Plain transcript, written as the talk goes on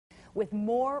With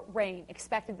more rain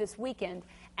expected this weekend,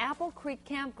 Apple Creek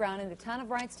Campground in the town of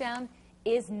Wrightstown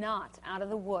is not out of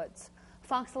the woods.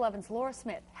 Fox 11's Laura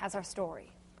Smith has our story.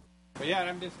 But yeah,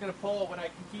 I'm just going to pull what I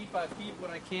can keep, I keep.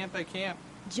 What I can't, I can't.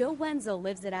 Joe Wenzel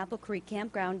lives at Apple Creek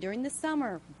Campground during the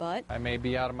summer, but I may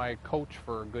be out of my coach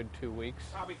for a good 2 weeks.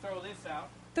 Probably throw this out.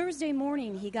 Thursday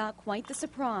morning he got quite the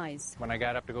surprise. When I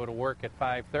got up to go to work at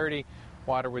 5:30,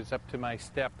 water was up to my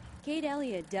step. Kate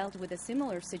Elliott dealt with a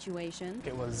similar situation.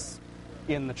 It was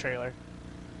in the trailer,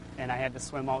 and I had to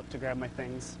swim out to grab my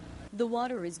things. The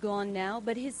water is gone now,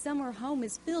 but his summer home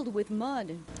is filled with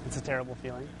mud. It's a terrible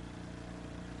feeling.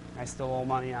 I still owe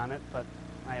money on it, but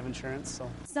I have insurance, so.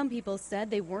 Some people said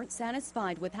they weren't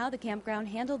satisfied with how the campground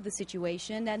handled the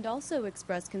situation and also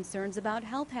expressed concerns about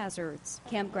health hazards.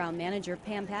 Campground manager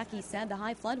Pam Packey said the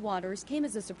high floodwaters came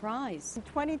as a surprise. In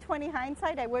 2020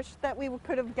 hindsight, I wish that we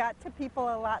could have got to people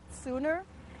a lot sooner,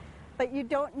 but you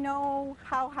don't know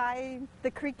how high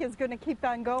the creek is going to keep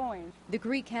on going. The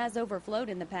creek has overflowed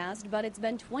in the past, but it's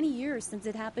been 20 years since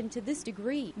it happened to this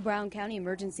degree. Brown County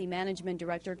Emergency Management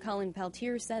Director Cullen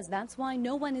Peltier says that's why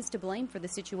no one is to blame for the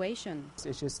situation.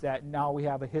 It's just that now we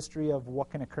have a history of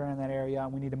what can occur in that area,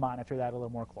 and we need to monitor that a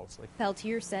little more closely.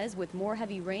 Peltier says with more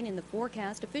heavy rain in the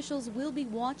forecast, officials will be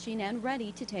watching and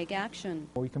ready to take action.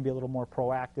 We can be a little more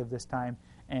proactive this time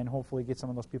and hopefully get some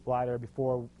of those people out of there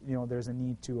before there's a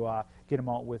need to get them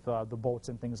out with the boats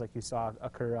and things like you saw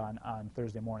occur on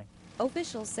Thursday morning.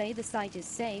 Officials say the site is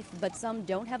safe, but some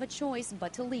don't have a choice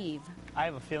but to leave. I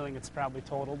have a feeling it's probably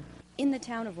totaled. In the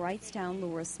town of Wrightstown,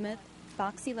 Laura Smith,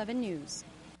 Fox 11 News.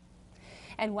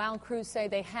 And while crews say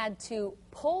they had to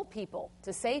pull people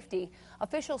to safety,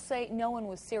 officials say no one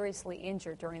was seriously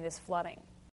injured during this flooding.